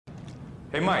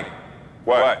Hey, Mike.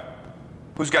 What?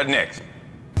 Who's got next?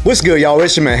 What's good, y'all?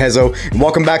 It's your man Hezo, and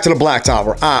welcome back to the Blacktop,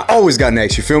 where I always got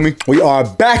next, you feel me? We are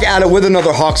back at it with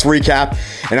another Hawks recap,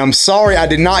 and I'm sorry I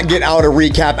did not get out a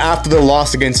recap after the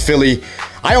loss against Philly.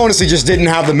 I honestly just didn't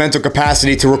have the mental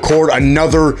capacity to record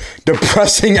another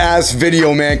depressing ass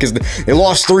video, man, because they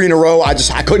lost 3 in a row. I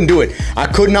couldn't do it. I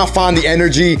could not find the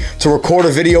energy to record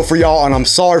a video for y'all, and I'm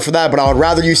sorry for that, but I would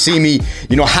rather you see me,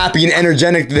 happy and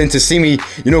energetic than to see me,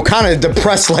 kind of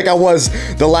depressed like I was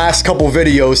the last couple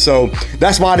videos. So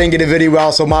that's why I didn't get a video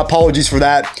out, so my apologies for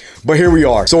that. But here we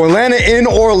are. So Atlanta in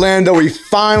Orlando, we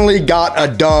finally got a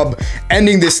dub,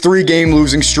 ending this 3-game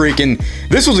losing streak. And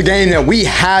this was a game that we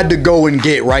had to go and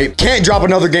get, right? Can't drop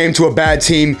another game to a bad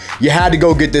team. You had to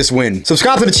go get this win.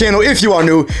 Subscribe to the channel if you are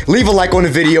new. Leave a like on the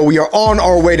video. We are on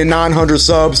our way to 900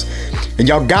 subs. And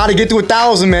y'all gotta get to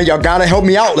 1,000, man. Y'all gotta help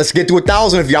me out. Let's get to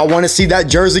 1,000 if y'all want to see that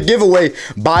jersey giveaway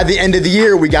by the end of the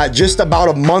year. We got just about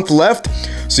a month left.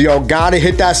 So y'all gotta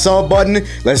hit that sub button.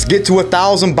 Let's get to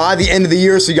 1,000 by the end of the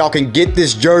year so y'all can get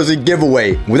this jersey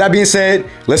giveaway. With that being said,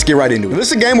 let's get right into it.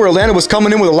 This is a game where Atlanta was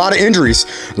coming in with a lot of injuries.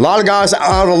 A lot of guys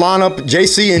out of the lineup.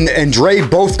 JC and Dre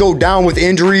both go down with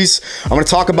injuries. I'm gonna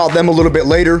talk about them a little bit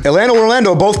later. Atlanta and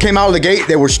Orlando both came out of the gate.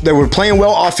 They were playing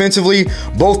well offensively.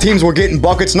 Both teams were getting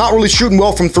buckets. Not really shooting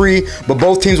well from 3, but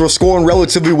both teams were scoring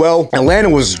relatively well. Atlanta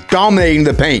was dominating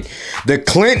the paint. The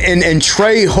Clint and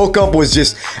Trey hookup was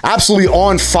just absolutely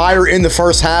on fire in the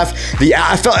first half.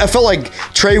 I felt like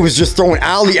Trey was just throwing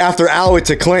alley after alley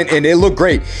to Clint, and it looked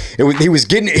great. He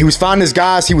was finding his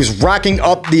guys. He was racking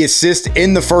up the assist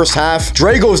in the first half.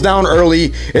 Dre goes down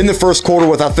early in the first quarter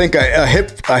with, I think, a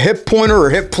hip pointer or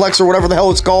hip flex or whatever the hell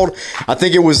it's called. I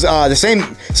think it was the same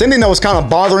thing that was kind of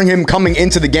bothering him coming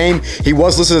into the game. He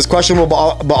was listed as questionable,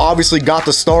 but obviously got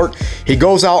the start. He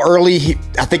goes out early.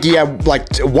 I think he had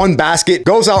like 1 basket.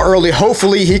 Goes out early.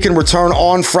 Hopefully he can return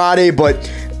on Friday,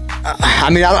 but I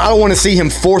mean, I don't want to see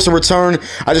him force a return.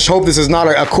 I just hope this is not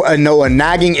a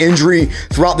nagging injury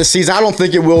throughout the season. I don't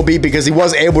think it will be, because he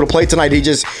was able to play tonight.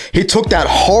 He took that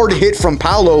hard hit from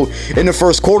Paolo in the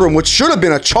first quarter, which should have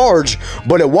been a charge,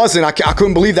 but it wasn't. I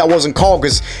couldn't believe that wasn't called,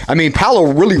 because, I mean,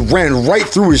 Paolo really ran right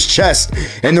through his chest,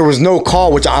 and there was no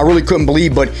call, which I really couldn't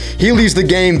believe, but he leaves the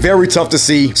game. Very tough to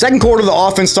see. Second quarter, the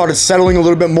offense started settling a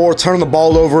little bit more, turning the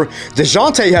ball over.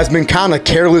 Dejounte has been kind of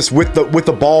careless with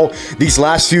the ball these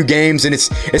last few games, and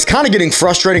it's kind of getting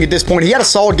frustrating at this point. He had a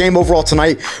solid game overall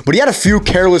tonight, but he had a few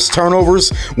careless turnovers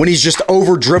when he's just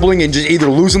over dribbling and just either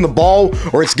losing the ball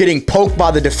or it's getting poked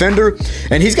by the defender.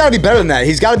 And he's got to be better than that.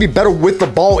 He's got to be better with the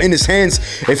ball in his hands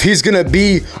if he's going to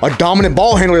be a dominant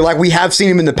ball handler like we have seen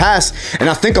him in the past. And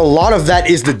I think a lot of that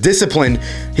is the discipline.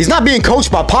 He's not being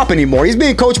coached by Pop anymore. He's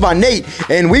being coached by Nate,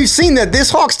 and we've seen that this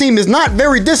Hawks team is not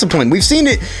very disciplined. We've seen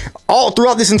it all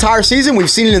throughout this entire season. We've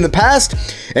seen it in the past,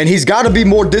 and he's got to be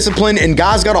more disciplined, and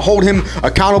guys got to hold him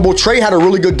accountable. Trey had a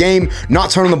really good game, not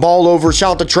turning the ball over.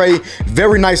 Shout out to Trey.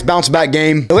 Very nice bounce back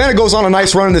game. Atlanta goes on a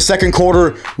nice run in the second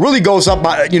quarter, really goes up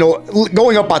by,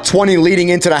 going up by 20 leading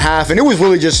into the half, and it was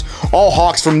really just all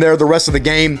Hawks from there the rest of the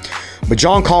game. But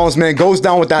John Collins, man, goes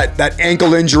down with that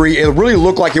ankle injury. It really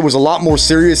looked like it was a lot more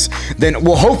serious than,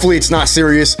 well, hopefully it's not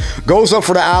serious. Goes up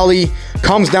for the alley,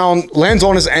 comes down, lands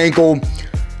on his ankle.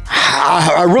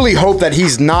 I really hope that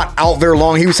he's not out there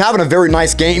long. He was having a very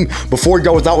nice game before he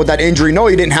goes out with that injury. No,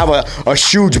 he didn't have a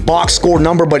huge box score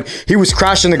number, but he was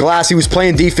crashing the glass. He was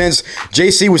playing defense.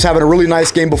 JC was having a really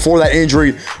nice game before that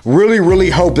injury. Really, really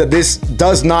hope that this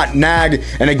does not nag.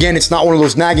 And again, it's not one of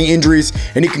those nagging injuries,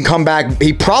 and he can come back.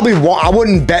 He probably won't. I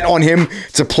wouldn't bet on him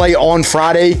to play on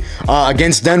Friday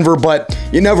against Denver, but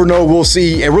you never know. We'll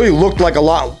see. It really looked like a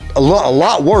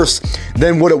lot worse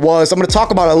than what it was. I'm going to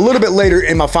talk about it a little bit later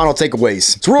in my final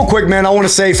takeaways. So real quick, man, I want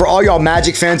to say for all y'all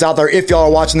Magic fans out there, if y'all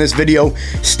are watching this video,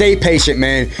 stay patient,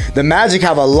 man. The Magic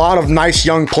have a lot of nice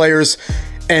young players.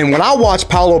 And when I watch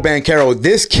Paolo Banchero,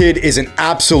 this kid is an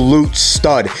absolute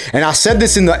stud. And I said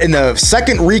this in the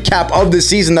second recap of the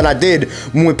season that I did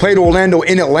when we played Orlando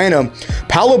in Atlanta.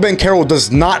 Paolo Banchero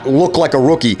does not look like a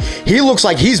rookie. He looks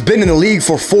like he's been in the league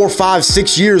for 4, 5,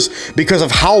 6 years because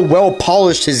of how well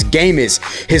polished his game is.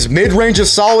 His mid-range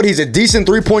is solid. He's a decent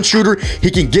 3-point shooter.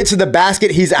 He can get to the basket.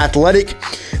 He's athletic.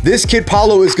 This kid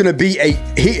Paolo is going to be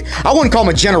I wouldn't call him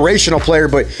a generational player,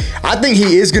 but I think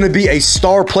he is going to be a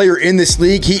star player in this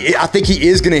league. I think he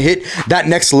is going to hit that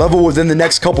next level within the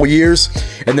next couple years.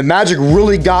 And the Magic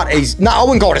really got I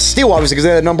wouldn't call it a steal, obviously, because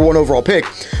they had a #1 overall pick,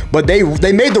 but they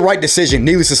made the right decision.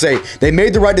 Needless to say, they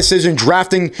made the right decision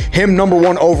drafting him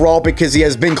 #1 overall, because he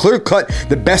has been clear-cut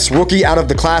the best rookie out of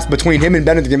the class between him and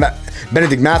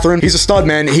Benedict Mathurin. He's a stud,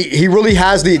 man. He really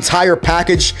has the entire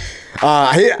package.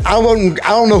 I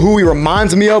don't know who he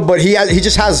reminds me of, but he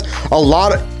just has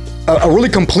a really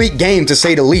complete game, to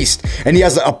say the least, and he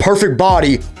has a perfect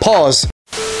body. Pause.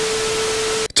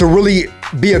 To really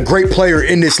be a great player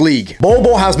in this league.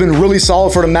 Bobo has been really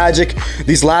solid for the Magic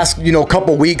these last,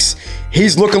 couple weeks.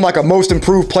 He's looking like a most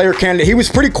improved player candidate. He was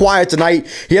pretty quiet tonight.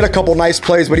 He had a couple nice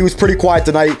plays, but he was pretty quiet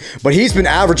tonight. But he's been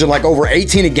averaging like over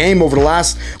 18 a game over the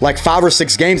last like 5 or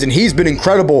 6 games, and he's been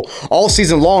incredible all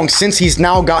season long since he's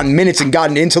now gotten minutes and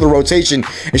gotten into the rotation.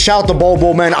 And shout out to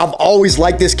Bobo, man. I've always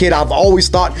liked this kid. I've always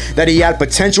thought that he had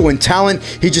potential and talent.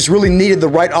 He just really needed the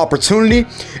right opportunity.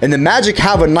 And the Magic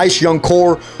have a nice young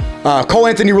core. Cole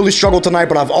Anthony really struggled tonight,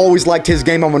 but I've always liked his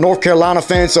game. I'm a North Carolina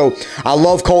fan, so I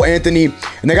love Cole Anthony.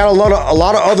 And they got a lot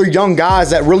of other young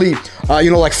guys that really,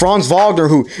 like Franz Wagner,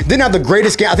 who didn't have the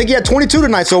greatest game. I think he had 22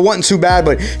 tonight, so it wasn't too bad,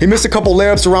 but he missed a couple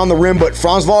layups around the rim. But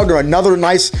Franz Wagner, another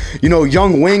nice,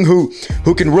 young wing who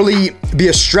can really be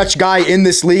a stretch guy in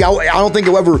this league. I don't think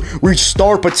he'll ever reach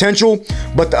star potential,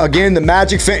 but again, the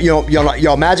Magic fan,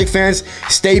 y'all Magic fans,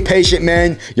 stay patient,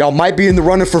 man. Y'all might be in the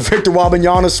running for Victor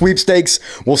Wembanyama sweepstakes.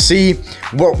 We'll see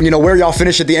where y'all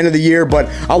finish at the end of the year, but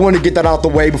I want to get that out the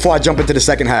way before I jump into the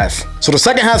second half. So the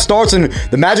second half starts, and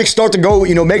the Magic start to go,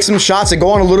 make some shots and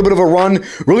go on a little bit of a run,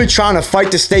 really trying to fight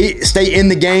to stay in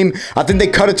the game. I think they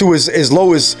cut it to as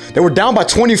low as, they were down by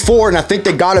 24, and I think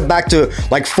they got it back to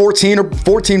like 14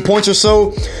 points or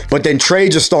so. But then Trey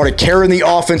just started carrying the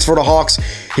offense for the Hawks.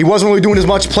 He wasn't really doing as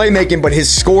much playmaking, but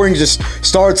his scoring just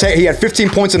started. He had 15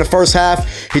 points in the first half.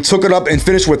 He took it up and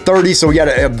finished with 30, so he had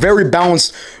a very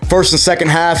balanced first and second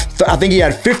half. I think he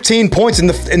had 15 points in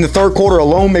the third quarter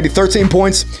alone, maybe 13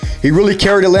 points. He really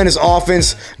carried Atlanta's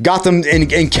offense, got them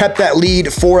and kept that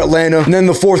lead for Atlanta. And then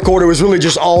the fourth quarter was really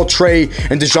just all Trey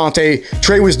and DeJounte.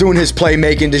 Trey was doing his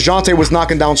playmaking. DeJounte was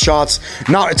knocking down shots,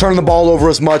 not turning the ball over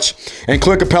as much. And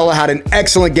Clint Capella had an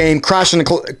excellent game, crashing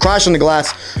the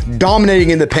glass, dominating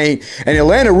in the paint. And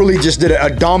Atlanta really just did a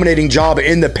dominating job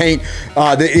in the paint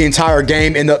the entire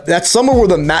game. And that's somewhere where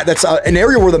that's an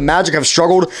area where the Magic have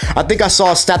struggled. I think I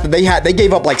saw a stat that they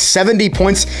gave up like 70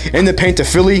 points in the paint to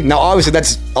Philly. Now, obviously,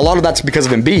 a lot of that's because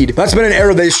of Embiid. That's been an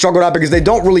area they struggled at because they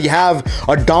don't really have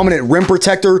a dominant rim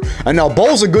protector. And now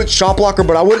Bo's a good shot blocker,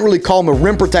 but I wouldn't really call him a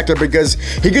rim protector because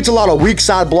he gets a lot of weak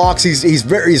side blocks. He's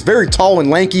very tall and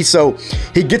lanky, so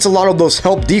he gets a lot of those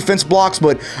help defense blocks,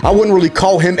 but I wouldn't really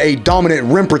call him a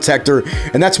dominant rim protector.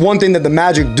 And that's one thing that the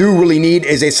Magic do really need,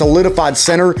 is a solidified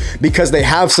center, because they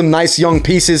have some nice young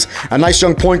pieces, a nice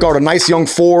young point guard, a nice young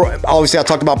four. Obviously, I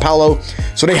talked about Paolo.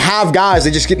 So they have guys.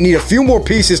 They just need a few more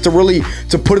pieces to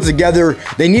put it together.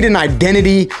 They need an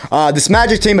identity. This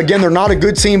Magic team, again, they're not a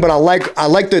good team, but I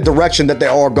like the direction that they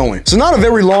are going. So not a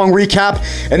very long recap,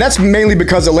 and that's mainly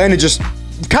because Atlanta just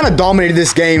kind of dominated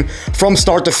this game from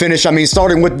start to finish. I mean,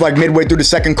 starting with like midway through the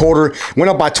second quarter, went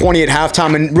up by 20 at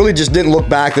halftime and really just didn't look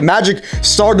back. The Magic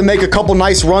started to make a couple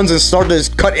nice runs and started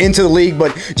to cut into the league,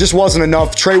 but just wasn't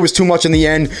enough. Trey was too much in the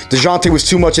end. DeJounte was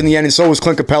too much in the end, and so was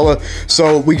Clint Capella.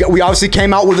 So we obviously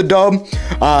came out with a dub.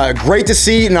 Great to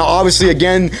see. Now, obviously,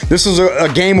 again, this was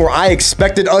a game where I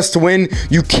expected us to win.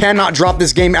 You cannot drop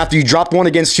this game after you dropped one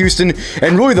against Houston,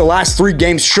 and really the last 3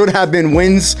 games should have been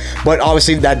wins, but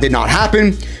obviously that did not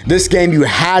happen. This game you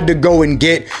had to go and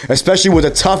get, especially with a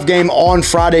tough game on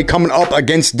Friday coming up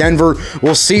against Denver.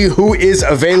 We'll see who is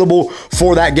available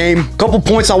for that game. Couple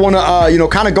points I want to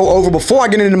kind of go over before I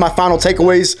get into my final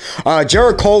takeaways.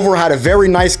 Jarrett Culver had a very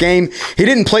nice game. He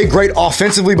didn't play great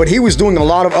offensively, but he was doing a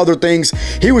lot of other things.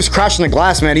 He was crashing the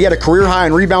glass, man. He had a career high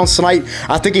in rebounds tonight.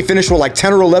 I think he finished with like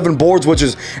 10 or 11 boards, which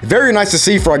is very nice to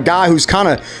see for a guy who's kind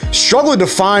of struggling to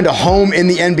find a home in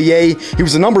the NBA. He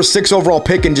was the number 6 overall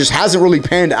pick and just hasn't really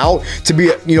panned out to be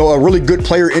a really good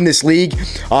player in this league.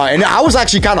 And I was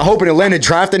actually kind of hoping Atlanta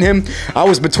drafted him. I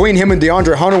was between him and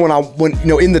Deandre Hunter when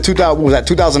in the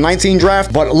 2019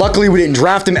 draft, but luckily we didn't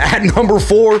draft him at number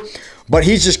 4. But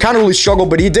he's just kind of really struggled,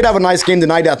 but he did have a nice game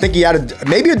tonight. I think he had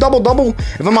maybe a double-double,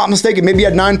 if I'm not mistaken. Maybe he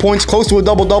had 9 points, close to a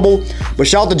double-double. But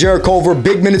shout out to Jarrett Culver.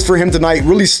 Big minutes for him tonight.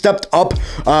 Really stepped up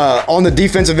on the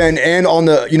defensive end and on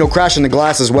the, crashing the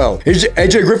glass as well.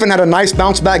 AJ Griffin had a nice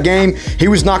bounce-back game. He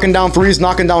was knocking down threes,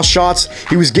 knocking down shots.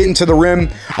 He was getting to the rim.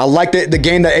 I liked the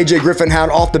game that AJ Griffin had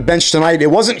off the bench tonight. It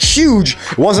wasn't huge.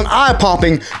 It wasn't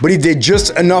eye-popping, but he did just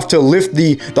enough to lift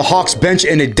the Hawks bench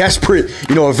in a desperate,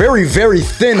 a very, very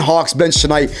thin Hawks bench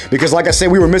tonight, because like I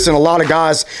said, we were missing a lot of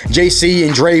guys. JC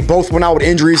and Dre both went out with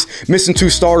injuries, missing 2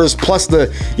 starters, plus the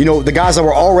guys that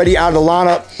were already out of the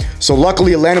lineup. So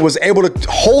luckily Atlanta was able to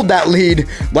hold that lead,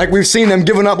 like we've seen them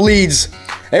giving up leads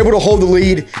able to hold the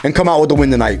lead and come out with the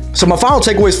win tonight. So my final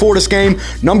takeaways for this game,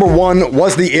 number one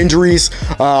was the injuries.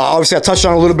 Obviously, I touched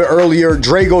on it a little bit earlier.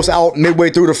 Dre goes out midway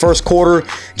through the first quarter.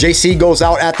 JC goes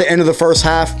out at the end of the first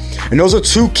half. And those are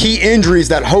two key injuries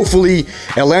that hopefully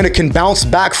Atlanta can bounce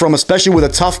back from, especially with a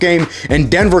tough game in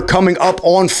Denver coming up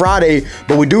on Friday.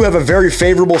 But we do have a very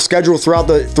favorable schedule throughout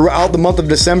the month of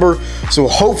December. So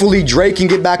hopefully Dre can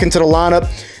get back into the lineup.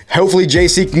 Hopefully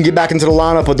JC can get back into the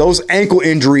lineup, but those ankle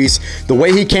injuries, the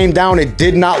way he came down, it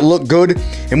did not look good.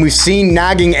 And we've seen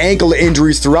nagging ankle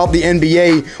injuries throughout the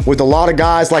NBA with a lot of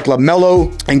guys like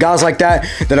LaMelo and guys like that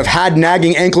have had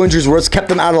nagging ankle injuries where it's kept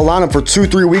them out of the lineup for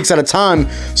 2-3 weeks at a time.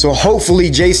 So hopefully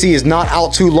JC is not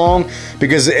out too long,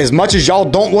 because as much as y'all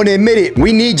don't want to admit it,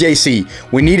 we need JC.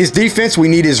 We need his defense. We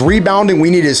need his rebounding. We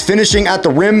need his finishing at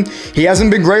the rim. He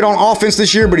hasn't been great on offense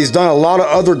this year, but he's done a lot of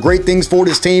other great things for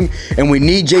this team, and we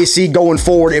need JC going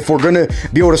forward if we're going to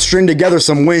be able to string together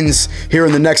some wins here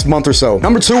in the next month or so.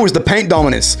 Number two is the paint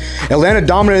dominance. Atlanta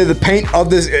dominated the paint of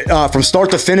this from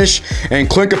start to finish, and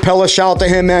Clint Capella, shout out to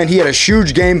him, man. He had a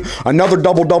huge game, another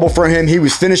double-double for him. He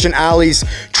was finishing alleys.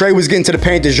 Trey was getting to the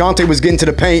paint. DeJounte was getting to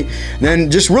the paint. And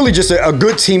then just really just a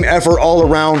good team effort all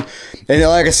around. And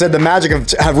like I said, the Magic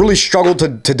have really struggled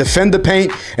to defend the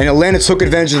paint, and Atlanta took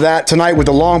advantage of that tonight with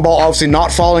the long ball obviously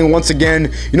not falling once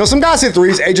again. You know, some guys hit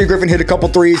threes. AJ Griffin hit a couple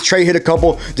threes. Trey hit a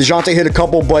couple. DeJounte hit a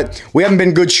couple, but we haven't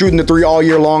been good shooting the three all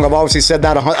year long. I've obviously said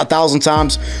that 1,000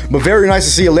 times, but very nice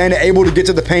to see Atlanta able to get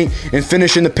to the paint and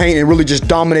finish in the paint and really just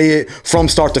dominate it from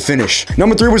start to finish.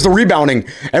 Number three was the rebounding.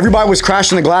 Everybody was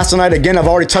crashing the glass tonight. Again, I've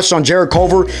already touched on Jared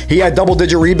Culver. He had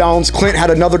double-digit rebounds. Clint had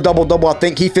another double-double. I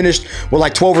think he finished with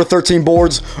like 12 or 13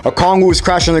 boards. Okongwu was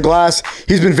crashing the glass.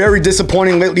 He's been very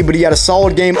disappointing lately, but he had a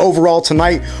solid game overall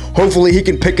tonight. Hopefully he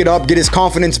can pick it up, get his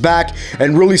confidence back,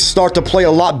 and really start to play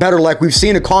a lot better like we've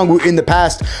seen Okongwu in the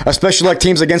past, especially like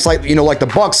teams against like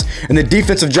the Bucks, and the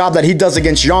defensive job that he does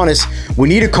against Giannis. We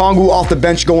need Okongwu off the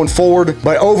bench going forward,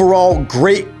 but overall,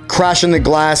 great crashing the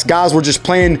glass. Guys were just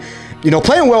playing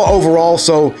well overall,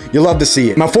 so you love to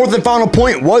see it. My fourth and final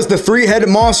point was the three-headed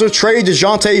monster, Trey,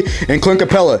 DeJounte, and Clint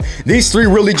Capella. These three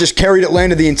really just carried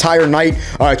Atlanta the entire night.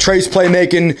 Trey's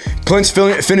playmaking, Clint's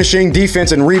finishing,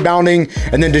 defense, and rebounding,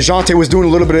 and then DeJounte was doing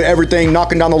a little bit of everything,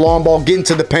 knocking down the long ball, getting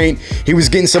to the paint. He was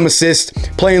getting some assists,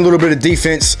 playing a little bit of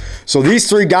defense. So these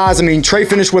three guys, I mean, Trey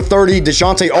finished with 30,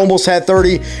 DeJounte almost had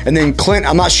 30, and then Clint,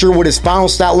 I'm not sure what his final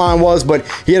stat line was, but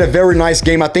he had a very nice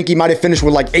game. I think he might have finished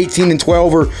with like 18 and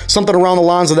 12 or something around the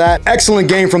lines of that. Excellent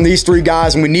game from these three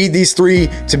guys, and we need these three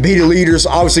to be the leaders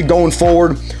obviously going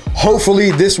forward.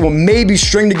 Hopefully this will maybe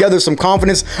string together some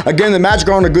confidence. Again, the Magic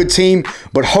aren't a good team,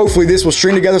 but hopefully this will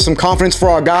string together some confidence for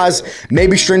our guys,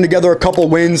 maybe string together a couple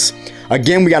wins.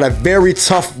 Again, we got a very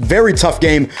tough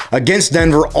game against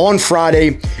Denver on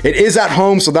Friday. It is at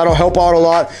home, so that'll help out a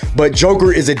lot, but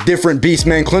Joker is a different beast,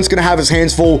 man. Clint's gonna have his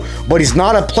hands full, but he's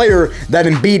not a player that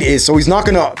Embiid is, so he's not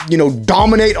gonna,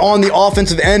 dominate on the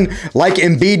offensive end like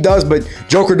Embiid does, but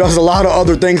Joker does a lot of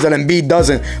other things that Embiid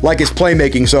doesn't, like his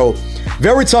playmaking. So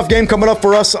very tough game coming up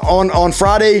for us on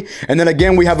Friday, and then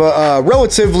again, we have a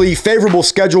relatively favorable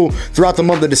schedule throughout the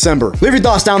month of December. Leave your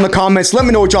thoughts down in the comments. Let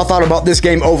me know what y'all thought about this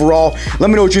game overall.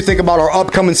 Let me know what you think about our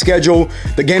upcoming schedule,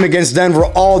 the game against Denver,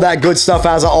 all that good stuff,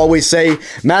 as I always say.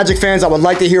 Magic fans, I would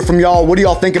like to hear from y'all. What do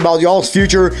y'all think about y'all's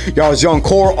future, y'all's young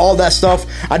core, all that stuff?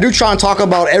 I do try and talk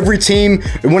about every team.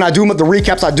 When I do the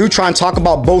recaps, I do try and talk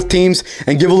about both teams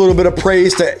and give a little bit of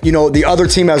praise to, the other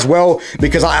team as well,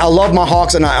 because I love my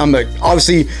Hawks, and I'm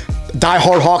obviously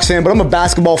die-hard Hawks fan, but I'm a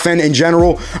basketball fan in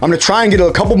general. I'm gonna try and get a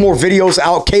couple more videos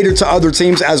out catered to other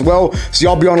teams as well, so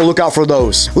y'all be on the lookout for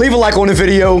those. Leave a like on the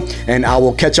video, and I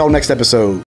will catch y'all next episode.